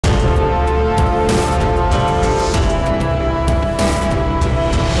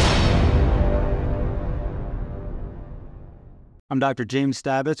I'm Dr. James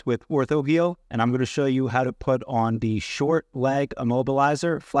Stabbits with OrthoHeal, and I'm going to show you how to put on the short leg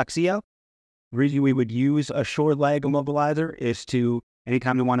immobilizer, FlexiOH. The reason we would use a short leg immobilizer is to,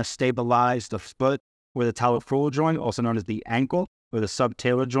 anytime we want to stabilize the foot or the talus joint, also known as the ankle, or the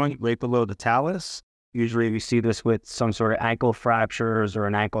subtalar joint right below the talus. Usually we see this with some sort of ankle fractures or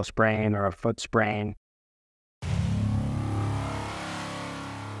an ankle sprain or a foot sprain.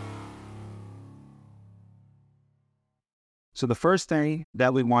 So the first thing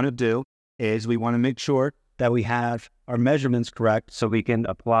that we want to do is we want to make sure that we have our measurements correct so we can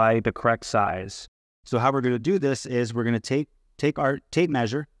apply the correct size. So how we're going to do this is we're going to take our tape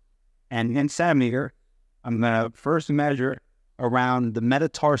measure, and in centimeter, I'm going to first measure around the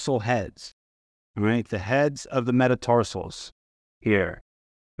metatarsal heads. All right, the heads of the metatarsals here.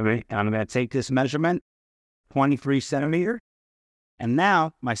 All right, and I'm going to take this measurement, 23 centimeter. And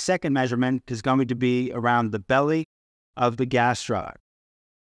now my second measurement is going to be around the belly of the gastroc.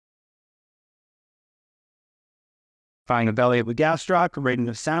 Find the belly of the gastroc, right in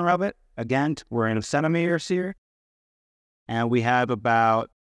the center of it. Again, we're in centimeters here. And we have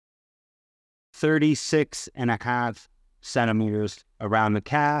about 36.5 centimeters around the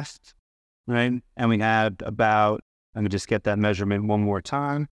cast, right? And we have about, let me just get that measurement one more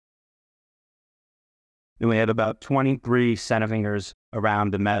time. Then we had about 23 centimeters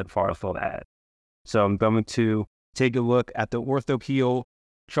around the metatarsal head. So I'm going to take a look at the OrthoHeal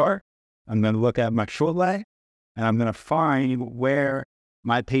chart. I'm going to look at my short leg, and I'm going to find where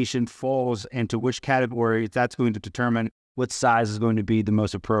my patient falls into which category. That's going to determine what size is going to be the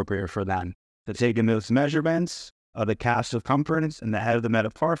most appropriate for them. So taking those measurements of the cast circumference and the head of the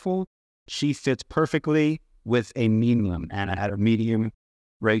metatarsal, she fits perfectly with a medium, and I had a medium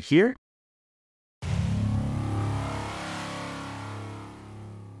right here.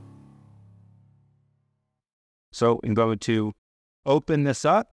 So I'm going to open this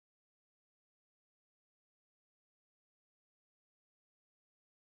up.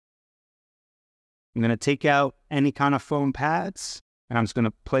 I'm going to take out any kind of foam pads, and I'm just going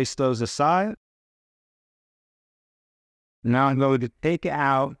to place those aside. Now I'm going to take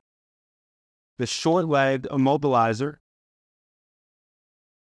out the short leg immobilizer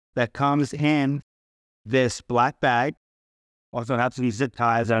that comes in this black bag. Also has to be zip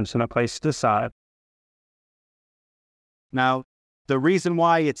ties, and I'm just going to place it aside. Now, the reason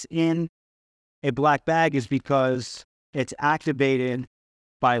why it's in a black bag is because it's activated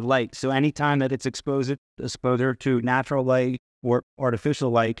by light. So anytime that it's exposure to natural light or artificial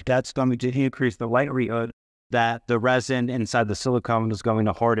light, that's going to increase the likelihood that the resin inside the silicone is going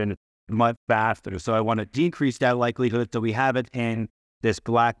to harden much faster. So I want to decrease that likelihood, so we have it in this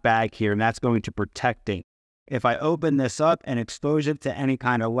black bag here, and that's going to protect it. If I open this up and expose it to any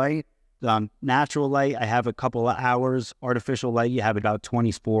kind of light, natural light, I have a couple of hours. Artificial light, you have about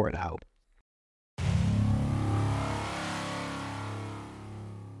 24 hours.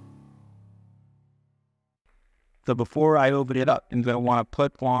 So before I open it up, I'm going to want to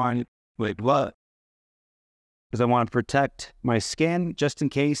put on my glove, because I want to protect my skin just in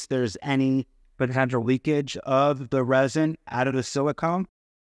case there's any potential leakage of the resin out of the silicone.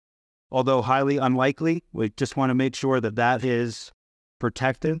 Although highly unlikely, we just want to make sure that that is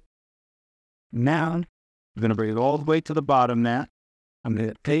protected. Now, I'm going to bring it all the way to the bottom now. I'm going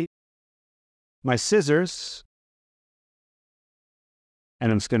to take my scissors,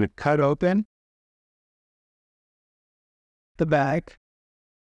 and I'm just going to cut open the bag.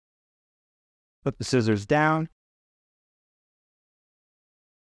 Put the scissors down.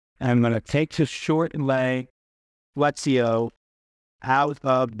 And I'm going to take the short leg FlexiOH out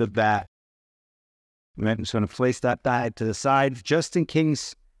of the bag. I'm just going to place that bag to the side just in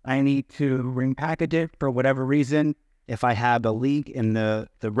case I need to repackage it for whatever reason. If I have a leak in the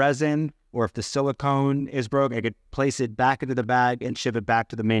resin, or if the silicone is broke, I could place it back into the bag and ship it back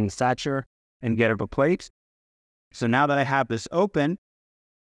to the manufacturer and get it replaced. So now that I have this open,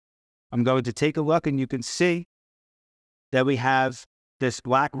 I'm going to take a look, and you can see that we have this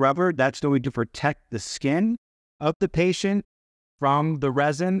black rubber that's going to protect the skin of the patient from the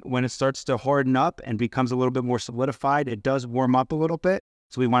resin. When it starts to harden up and becomes a little bit more solidified, it does warm up a little bit.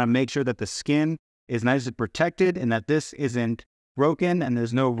 So we want to make sure that the skin is nice and protected and that this isn't broken and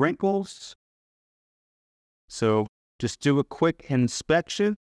there's no wrinkles. So just do a quick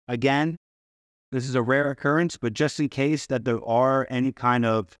inspection. Again, this is a rare occurrence, but just in case that there are any kind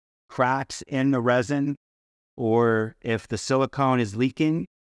of cracks in the resin, or if the silicone is leaking,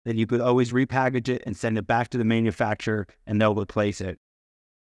 then you could always repackage it and send it back to the manufacturer and they'll replace it.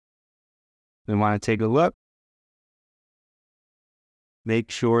 We want to take a look.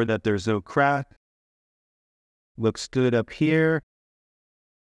 Make sure that there's no crack. Looks good up here.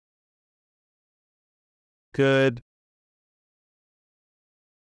 Good.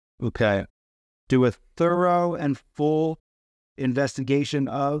 Okay. Do a thorough and full investigation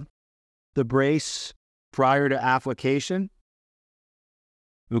of the brace prior to application.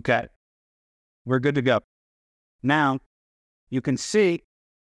 Okay. We're good to go. Now, you can see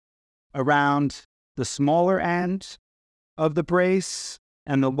around the smaller end of the brace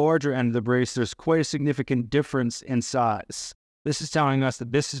and the larger end of the brace, there's quite a significant difference in size. This is telling us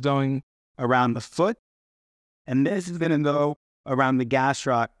that this is going around the foot, and this is going to go around the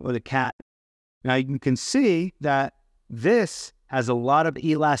gastroc or the cat. Now, you can see that this has a lot of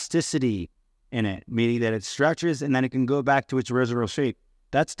elasticity in it, meaning that it stretches and then it can go back to its original shape.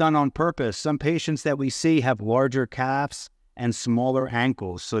 That's done on purpose. Some patients that we see have larger calves and smaller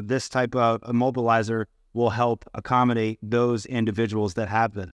ankles. So this type of immobilizer will help accommodate those individuals that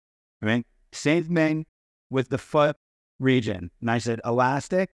have them. Right? Same thing with the foot region. Nice and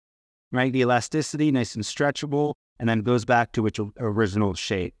elastic, right? The elasticity, nice and stretchable, and then goes back to its original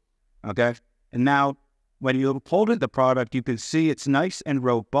shape. Okay? And now, when you hold the product, you can see it's nice and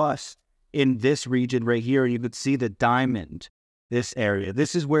robust in this region right here. You can see the diamond, this area.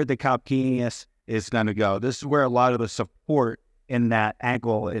 This is where the calcaneus is going to go. This is where a lot of the support in that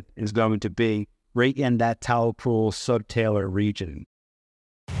ankle is going to be, right in that talocrural subtalar region.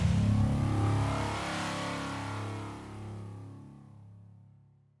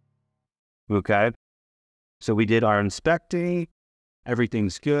 Okay, so we did our inspecting.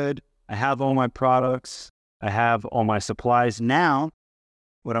 Everything's good. I have all my products. I have all my supplies. Now,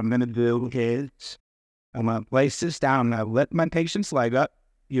 what I'm going to do is I'm going to place this down. I'm going to let my patient's leg up.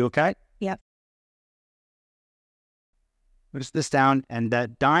 You okay? Yep. Push this down, and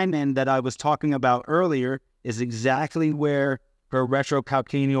that diamond that I was talking about earlier is exactly where her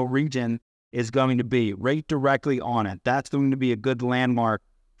retrocalcaneal region is going to be, right directly on it. That's going to be a good landmark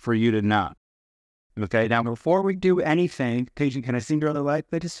for you to know. Okay, now before we do anything, patient, can I see your other leg,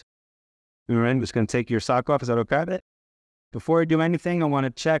 please? All right, I'm just going to take your sock off. Is that okay? Before I do anything, I want to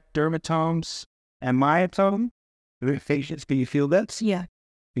check dermatomes and myotome. Patients, can you feel this? Yeah.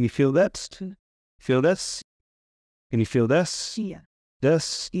 Can you feel this? Feel this? Can you feel this? Yeah.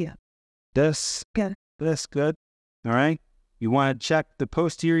 This? Yeah. This? Good. This? Good. All right. You want to check the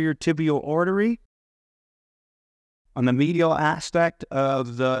posterior tibial artery on the medial aspect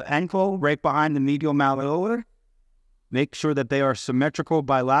of the ankle, right behind the medial malleolar. Make sure that they are symmetrical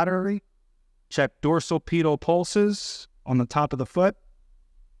bilaterally. Check dorsal pedal pulses on the top of the foot,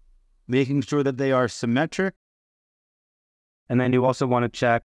 making sure that they are symmetric. And then you also want to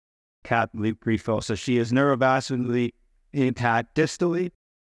check cat loop refill. So she is neurovascularly intact distally.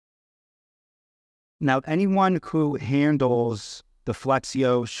 Now, anyone who handles the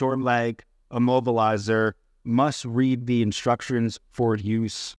FlexiOH short leg immobilizer must read the instructions for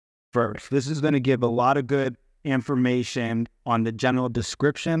use first. This is going to give a lot of good information on the general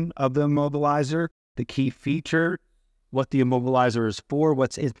description of the immobilizer, the key feature, what the immobilizer is for,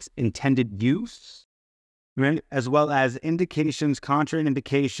 what's its intended use, right? As well as indications,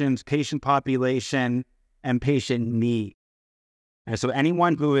 contraindications, patient population, and patient need. And so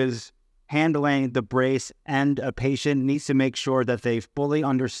anyone who is handling the brace and a patient needs to make sure that they fully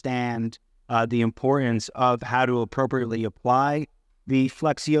understand the importance of how to appropriately apply the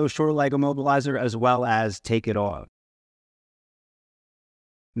FlexiOH short leg immobilizer as well as take it off.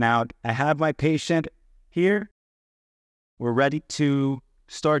 Now, I have my patient here. We're ready to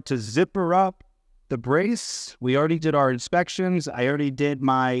start to zipper up the brace. We already did our inspections. I already did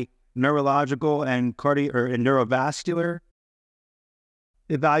my neurological and neurovascular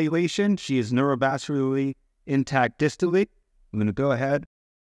evaluation. She is neurovascularly intact distally. I'm going to go ahead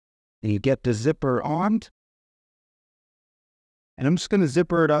and you get the zipper on. And I'm just going to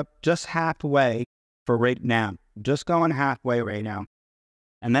zipper it up just halfway for right now. Just going halfway right now.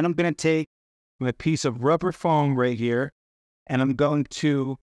 And then I'm going to take my piece of rubber foam right here, and I'm going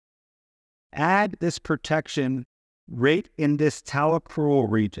to add this protection right in this talocrural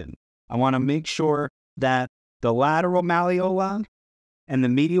region. I want to make sure that the lateral malleoli and the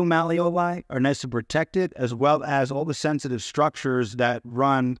medial malleoli are nice and protected, as well as all the sensitive structures that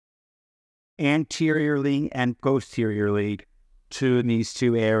run anteriorly and posteriorly to these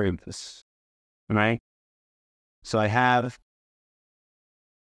two areas, right? So I have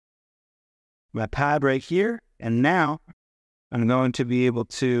my pad right here, and now I'm going to be able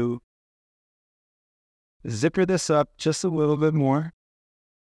to zipper this up just a little bit more.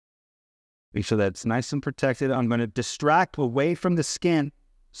 Make sure that it's nice and protected. I'm going to distract away from the skin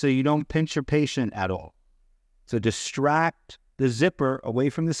so you don't pinch your patient at all. So distract the zipper away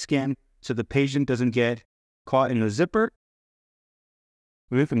from the skin so the patient doesn't get caught in the zipper.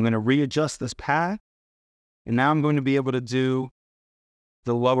 I'm going to readjust this pad. And now I'm going to be able to do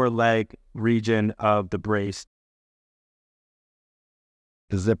the lower leg region of the brace.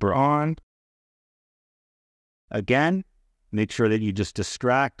 The zipper on. Again, make sure that you just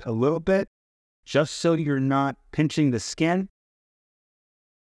distract a little bit, just so you're not pinching the skin.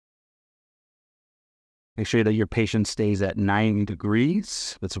 Make sure that your patient stays at 90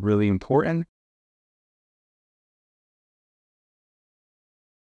 degrees. That's really important.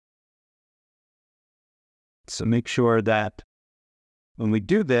 So make sure that when we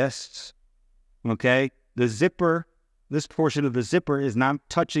do this, okay, the zipper, this portion of the zipper is not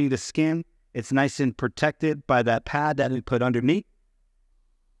touching the skin. It's nice and protected by that pad that we put underneath.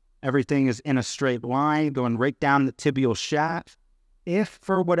 Everything is in a straight line, going right down the tibial shaft. If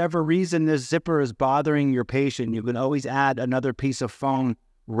for whatever reason this zipper is bothering your patient, you can always add another piece of foam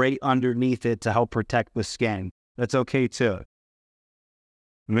right underneath it to help protect the skin. That's okay too.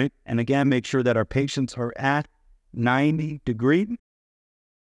 Right? And again, make sure that our patients are at 90 degrees.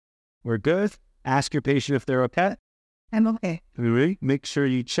 We're good. Ask your patient if they're okay. I'm okay. Right? Make sure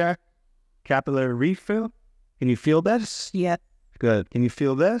you check capillary refill. Can you feel this? Yep. Good. Can you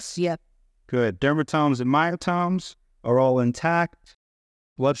feel this? Yep. Good. Dermatomes and myotomes are all intact.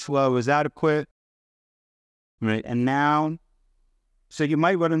 Blood flow is adequate. Right. And now, so you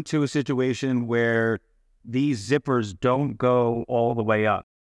might run into a situation where these zippers don't go all the way up.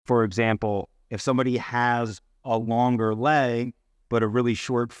 For example, if somebody has a longer leg but a really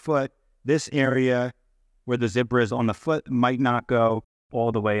short foot, this area where the zipper is on the foot might not go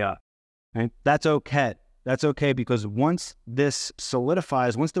all the way up. Right? That's okay. That's okay, because once this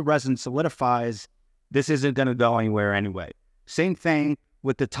solidifies, once the resin solidifies, this isn't going to go anywhere anyway. Same thing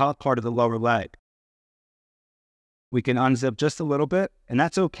with the top part of the lower leg. We can unzip just a little bit, and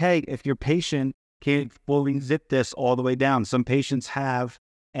that's okay if your patient can't fully zip this all the way down. Some patients have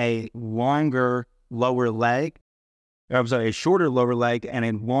a longer lower leg, a shorter lower leg and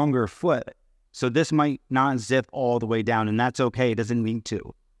a longer foot. So this might not zip all the way down, and that's okay. It doesn't need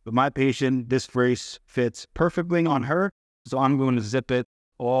to. But my patient, this brace fits perfectly on her, so I'm going to zip it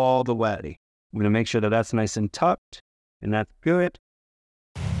all the way. I'm going to make sure that that's nice and tucked, and that's good.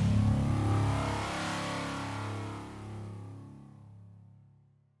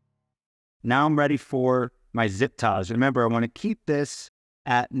 Now I'm ready for my zip ties. Remember, I want to keep this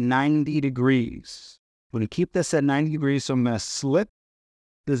at 90 degrees. I'm going to keep this at 90 degrees, so I'm going to slip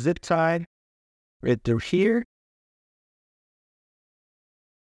the zip tie right through here,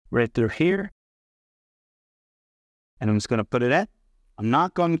 right through here, and I'm just going to put it in. I'm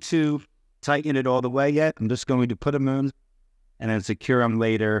not going to tighten it all the way yet. I'm just going to put them in and then secure them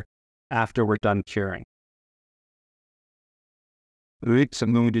later after we're done curing. All right, so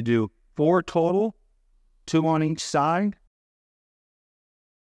I'm going to do 4 total, 2 on each side,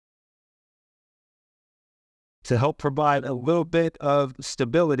 to help provide a little bit of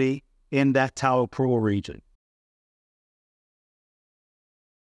stability in that talocrural region.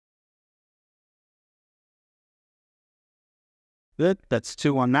 Good, that's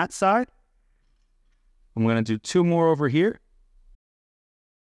 2 on that side. I'm going to do 2 more over here.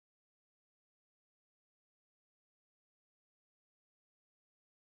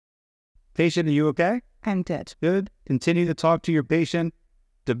 Patient, are you okay? I'm good. Good. Continue to talk to your patient.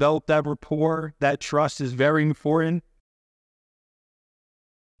 Develop that rapport. That trust is very important.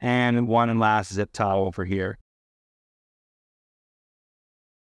 And one last zip tie over here.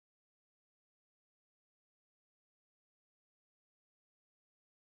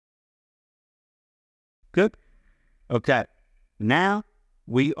 Good. Okay. Now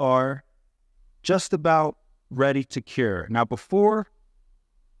we are just about ready to cure. Now, before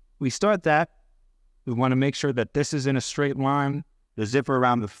we start that, we want to make sure that this is in a straight line. The zipper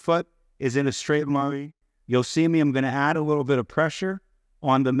around the foot is in a straight line. You'll see me, I'm going to add a little bit of pressure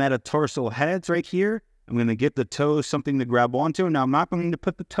on the metatarsal heads right here. I'm going to get the toes something to grab onto. Now, I'm not going to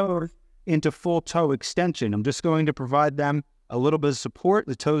put the toes into full toe extension. I'm just going to provide them a little bit of support.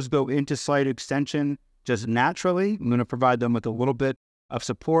 The toes go into slight extension just naturally. I'm going to provide them with a little bit of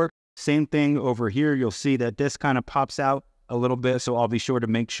support. Same thing over here. You'll see that this kind of pops out a little bit, so I'll be sure to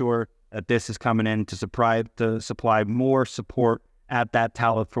make sure that this is coming in to supply more support at that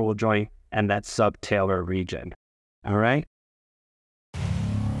talocrural joint and that subtalar region. All right?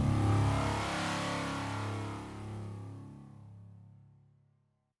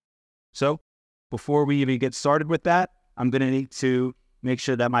 So before we even get started with that, I'm going to need to make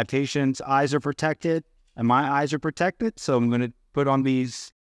sure that my patient's eyes are protected and my eyes are protected. So I'm going to put on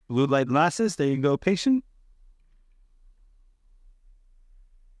these blue light glasses. There you go, patient.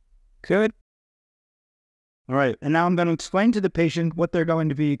 Good. All right, and now I'm going to explain to the patient what they're going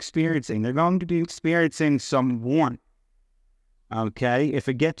to be experiencing. They're going to be experiencing some warmth. Okay, if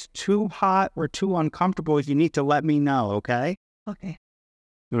it gets too hot or too uncomfortable, you need to let me know, okay? Okay.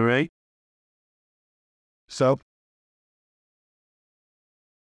 All right. So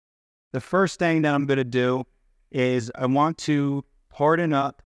the first thing that I'm going to do is I want to harden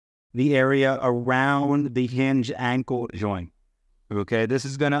up the area around the hinge ankle joint. Okay, this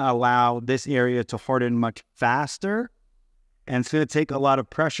is going to allow this area to harden much faster, and it's going to take a lot of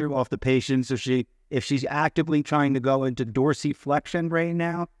pressure off the patient. So if she's actively trying to go into dorsiflexion right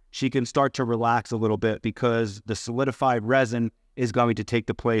now, she can start to relax a little bit because the solidified resin is going to take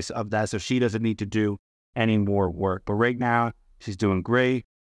the place of that, so she doesn't need to do any more work. But right now, she's doing great.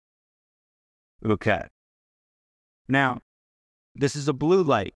 Okay. Now, this is a blue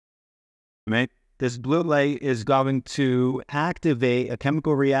light, right? This blue light is going to activate a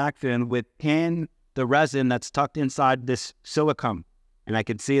chemical reaction within the resin that's tucked inside this silicone. And I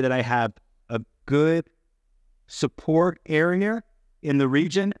can see that I have a good support area in the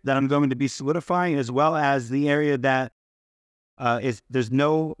region that I'm going to be solidifying, as well as the area that there's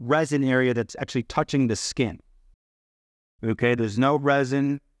no resin area that's actually touching the skin. Okay, there's no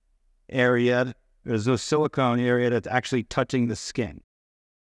resin area, there's no silicone area that's actually touching the skin.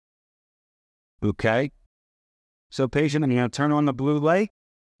 Okay, so patient, I'm going to turn on the blue light.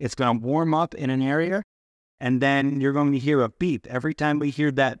 It's going to warm up in an area, and then you're going to hear a beep. Every time we hear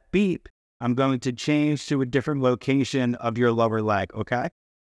that beep, I'm going to change to a different location of your lower leg, okay?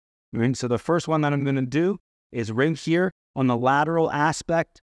 And so the first one that I'm going to do is right here on the lateral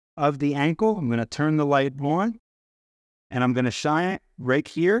aspect of the ankle. I'm going to turn the light on, and I'm going to shine it right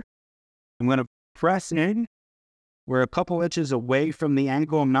here. I'm going to press in. We're a couple inches away from the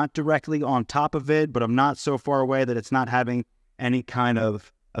ankle. I'm not directly on top of it, but I'm not so far away that it's not having any kind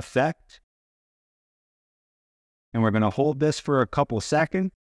of effect. And we're going to hold this for a couple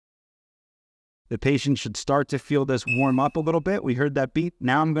seconds. The patient should start to feel this warm up a little bit. We heard that beep.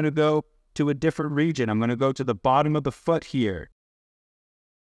 Now I'm going to go to a different region. I'm going to go to the bottom of the foot here.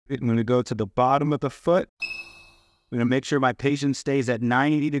 I'm going to go to the bottom of the foot. I'm going to make sure my patient stays at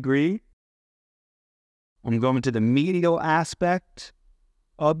 90 degrees. I'm going to the medial aspect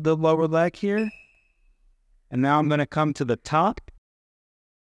of the lower leg here. And now I'm going to come to the top.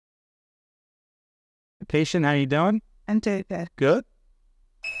 Patient, how you doing? I'm doing good. Good.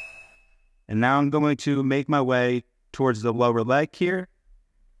 And now I'm going to make my way towards the lower leg here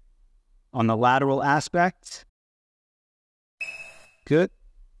on the lateral aspect. Good.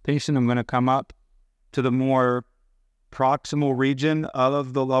 Patient, I'm going to come up to the more proximal region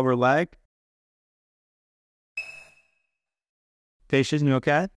of the lower leg. Patient, you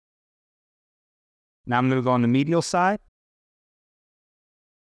okay? Now I'm going to go on the medial side.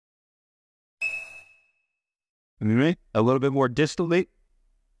 A little bit more distally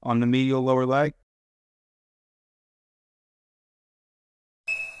on the medial lower leg.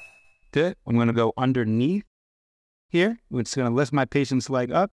 Good. I'm going to go underneath here. I'm just going to lift my patient's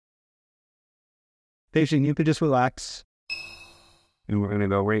leg up. Patient, you can just relax. And we're going to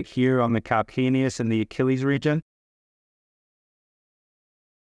go right here on the calcaneus and the Achilles region.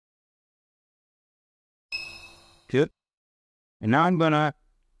 Good. And now I'm going to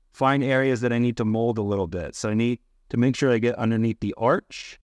find areas that I need to mold a little bit. So I need to make sure I get underneath the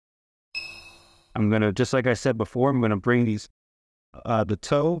arch. I'm going to, just like I said before, I'm going to bring these, the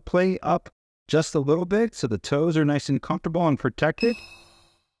toe plate up just a little bit so the toes are nice and comfortable and protected.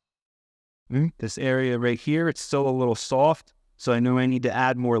 This area right here, it's still a little soft, so I know I need to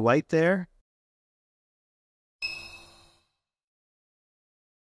add more light there.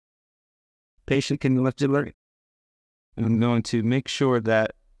 Patient can lift it. I'm going to make sure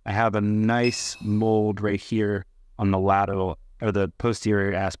that I have a nice mold right here on the lateral or the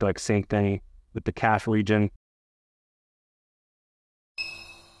posterior aspect. Same thing with the calf region.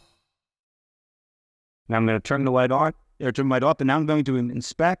 Now I'm going to turn the light on, or turn the light off, and now I'm going to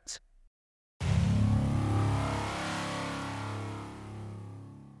inspect.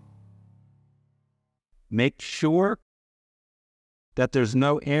 Make sure that there's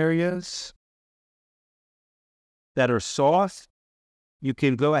no areas that are soft. You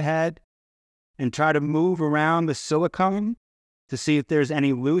can go ahead and try to move around the silicone to see if there's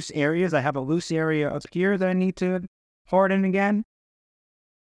any loose areas. I have a loose area up here that I need to harden again.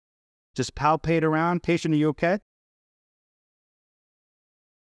 Just palpate around. Patient, are you okay?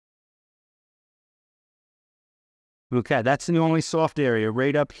 Okay, that's the only soft area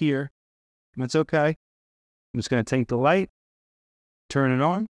right up here. That's okay. I'm just going to take the light, turn it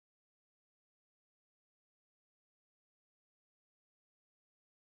on.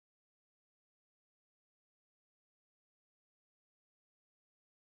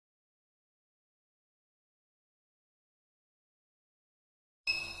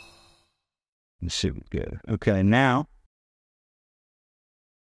 Let's see. Good. Okay, now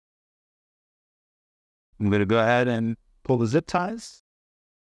I'm going to go ahead and pull the zip ties.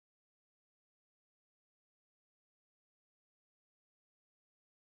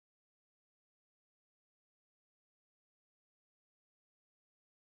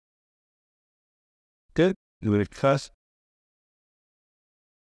 Good. I'm going to cut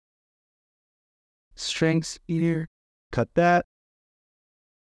strings here. Cut that.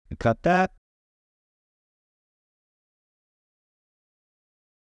 Cut that.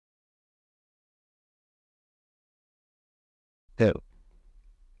 Two.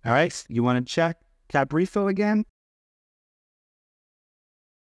 All right. You want to check cap refill again?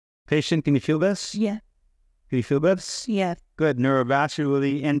 Patient, can you feel this? Yeah. Can you feel this? Yeah. Good.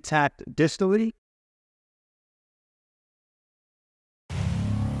 Neurovascularly intact distally.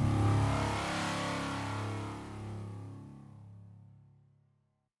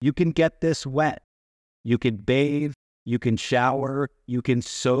 You can get this wet. You can bathe. You can shower. You can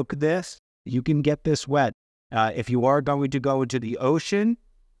soak this. You can get this wet. If you are going to go into the ocean,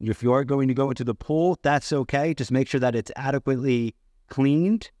 if you are going to go into the pool, that's okay. Just make sure that it's adequately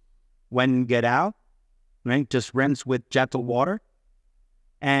cleaned when you get out, right? Just rinse with gentle water.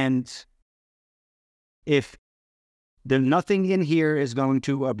 And if there's nothing in here is going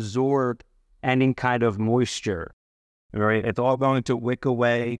to absorb any kind of moisture, right? It's all going to wick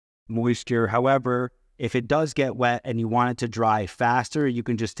away moisture. However, if it does get wet and you want it to dry faster, you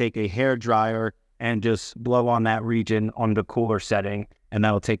can just take a hair dryer and just blow on that region on the cooler setting, and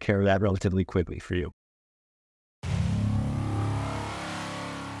that'll take care of that relatively quickly for you.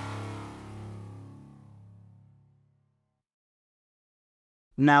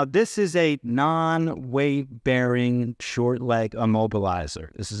 Now, this is a non-weight-bearing short leg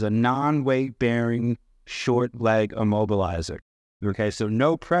immobilizer. This is a non-weight-bearing short leg immobilizer. Okay, so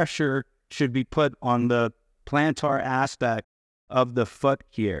no pressure should be put on the plantar aspect of the foot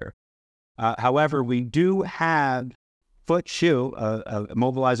here. However, we do have foot shoe,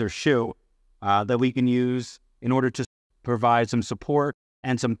 immobilizer shoe, that we can use in order to provide some support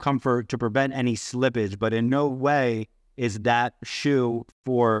and some comfort to prevent any slippage, but in no way is that shoe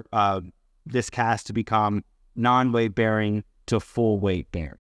for this cast to become non-weight bearing to full weight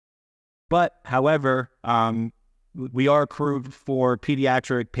bearing. But however, we are approved for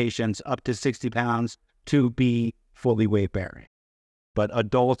pediatric patients up to 60 pounds to be fully weight bearing. But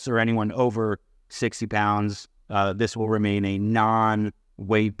adults or anyone over 60 pounds, this will remain a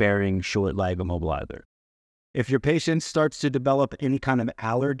non-weight bearing short leg immobilizer. If your patient starts to develop any kind of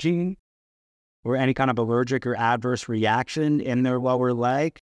allergy or any kind of allergic or adverse reaction in their lower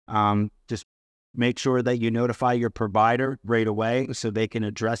leg, just make sure that you notify your provider right away so they can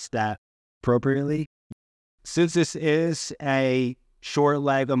address that appropriately. Since this is a short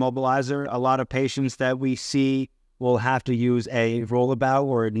leg immobilizer, a lot of patients that we see will have to use a rollabout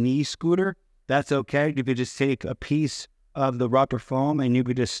or a knee scooter. That's okay. You could just take a piece of the rubber foam and you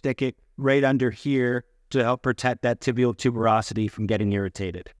could just stick it right under here to help protect that tibial tuberosity from getting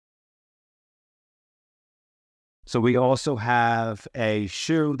irritated. So we also have a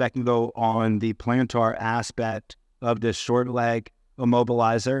shoe that can go on the plantar aspect of this short leg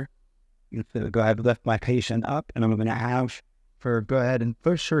immobilizer. I'm going to go ahead and lift my patient up, and I'm going to have her go ahead and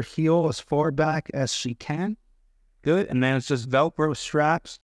push her heel as far back as she can. Good. And then it's just Velcro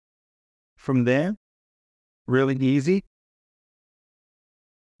straps from there. Really easy.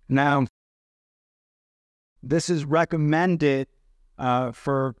 Now, this is recommended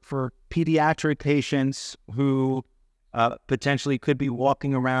for pediatric patients who potentially could be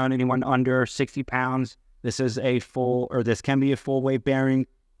walking around, anyone under 60 pounds. This is this can be a full weight bearing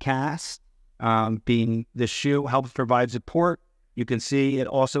cast. Being the shoe helps provide support. You can see it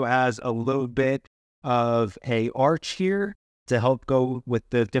also has a little bit of a arch here to help go with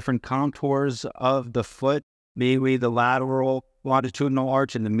the different contours of the foot, maybe the lateral longitudinal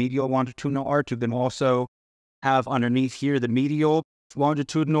arch and the medial longitudinal arch. You can also have underneath here the medial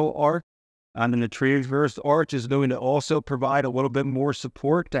longitudinal arch, and then the transverse arch is going to also provide a little bit more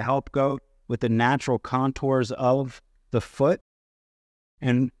support to help go with the natural contours of the foot.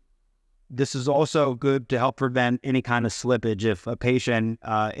 And this is also good to help prevent any kind of slippage. If a patient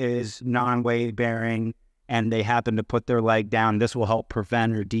is non-weight bearing and they happen to put their leg down, this will help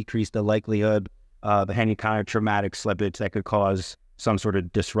prevent or decrease the likelihood of any kind of traumatic slippage that could cause some sort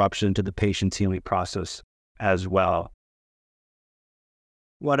of disruption to the patient's healing process as well.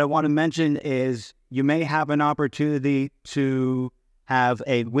 What I want to mention is you may have an opportunity to have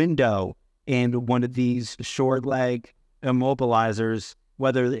a window in one of these short leg immobilizers,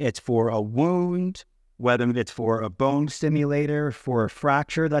 whether it's for a wound, whether it's for a bone stimulator, for a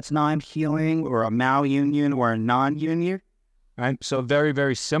fracture that's non-healing, or a malunion or a non-union, right? So very,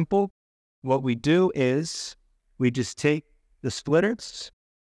 very simple. What we do is we just take the splitters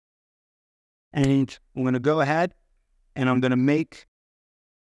and I'm going to go ahead and I'm going to make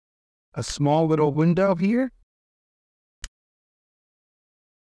a small little window here.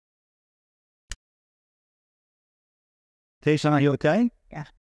 Tayshawn, are you okay? Yeah.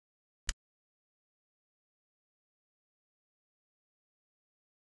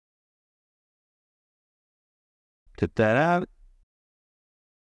 Tip that out.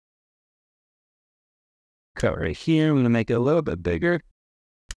 Cut right here. I'm going to make it a little bit bigger.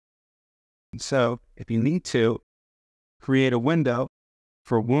 So if you need to, create a window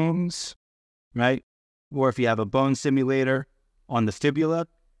for wounds, right? Or if you have a bone stimulator on the fibula,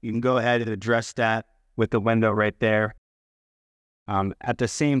 you can go ahead and address that with the window right there. At the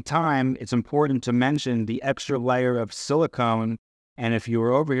same time, it's important to mention the extra layer of silicone. And if you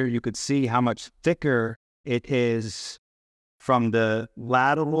were over here, you could see how much thicker it is from the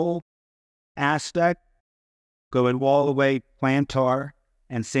lateral aspect going all the way plantar,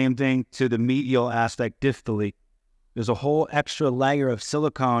 and same thing to the medial aspect distally. There's a whole extra layer of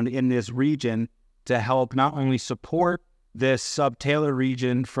silicone in this region to help not only support this subtalar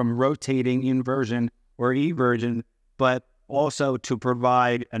region from rotating inversion or eversion, but also to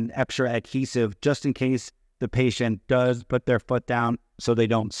provide an extra adhesive just in case the patient does put their foot down so they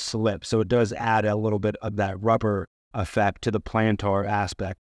don't slip. So it does add a little bit of that rubber effect to the plantar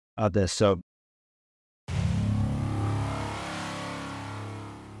aspect of this. So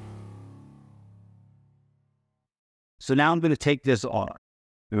now I'm going to take this off,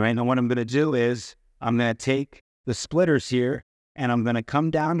 right? And what I'm going to do is I'm going to take the splitters here and I'm going to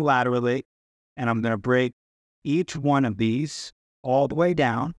come down laterally and I'm going to break each one of these all the way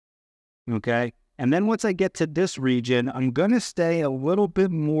down, okay? And then once I get to this region, I'm going to stay a little bit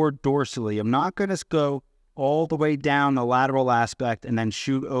more dorsally. I'm not going to go all the way down the lateral aspect and then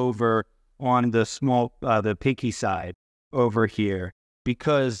shoot over on the small, the pinky side over here,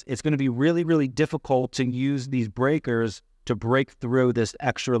 because it's going to be really, really difficult to use these breakers to break through this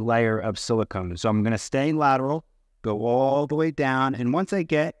extra layer of silicone. So I'm going to stay lateral, go all the way down, and once I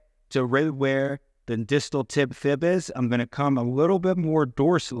get to right where the distal tib fib is, I'm going to come a little bit more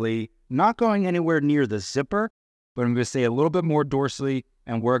dorsally, not going anywhere near the zipper, but I'm going to stay a little bit more dorsally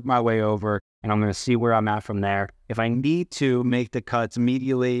and work my way over, and I'm going to see where I'm at from there. If I need to make the cuts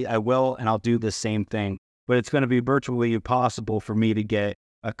medially, I will, and I'll do the same thing. But it's going to be virtually impossible for me to get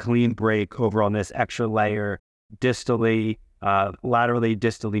a clean break over on this extra layer distally, laterally,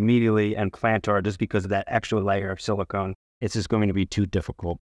 distally, medially, and plantar, just because of that extra layer of silicone. It's just going to be too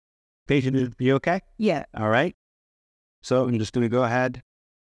difficult. Patient, you okay? Yeah. All right. So I'm just going to go ahead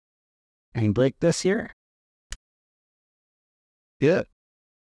and break this here. Good.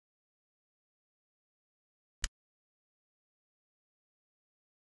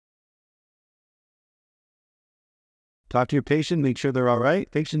 Talk to your patient, make sure they're all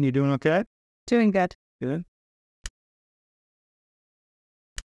right. Patient, you doing okay? Doing good. Good.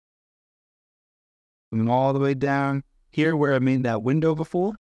 Moving all the way down here where I made that window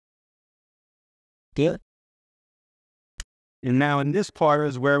before. Good. And now in this part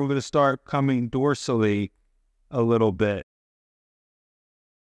is where we're going to start coming dorsally a little bit.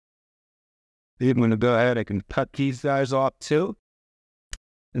 I'm going to go ahead, I can cut these guys off too.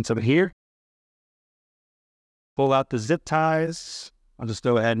 And so here, pull out the zip ties. I'll just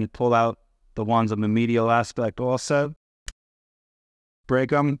go ahead and pull out the ones on the medial aspect also. Break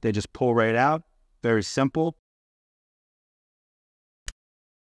them, they just pull right out. Very simple.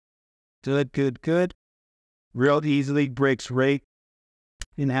 Good, good, good. Real easily breaks right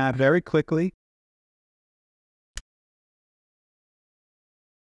in half very quickly.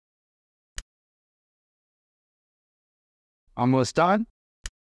 Almost done.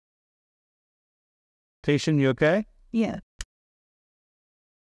 Patient, you okay? Yeah.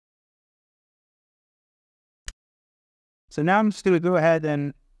 So now I'm just going to go ahead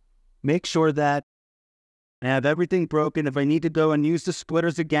and make sure that I have everything broken. If I need to go and use the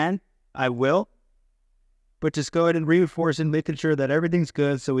splitters again, I will. But just go ahead and reinforce and making sure that everything's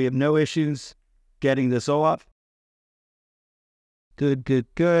good so we have no issues getting this off. Good, good,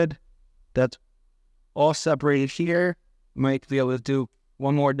 good. That's all separated here. Might be able to do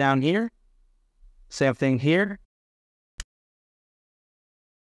one more down here. Same thing here.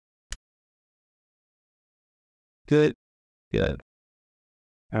 Good, good.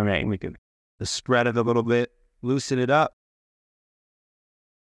 All right, we can spread it a little bit, loosen it up.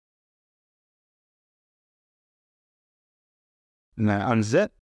 And then unzip.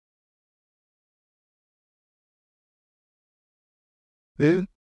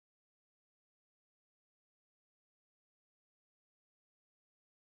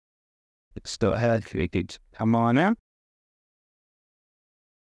 Still ahead. Come on now.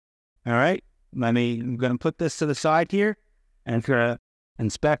 All right. I'm going to put this to the side here and going to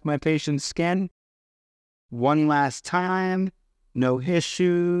inspect my patient's skin. One last time. No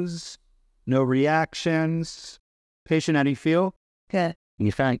issues. No reactions. Patient, how do you feel? Good.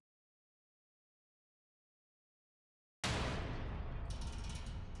 You fine?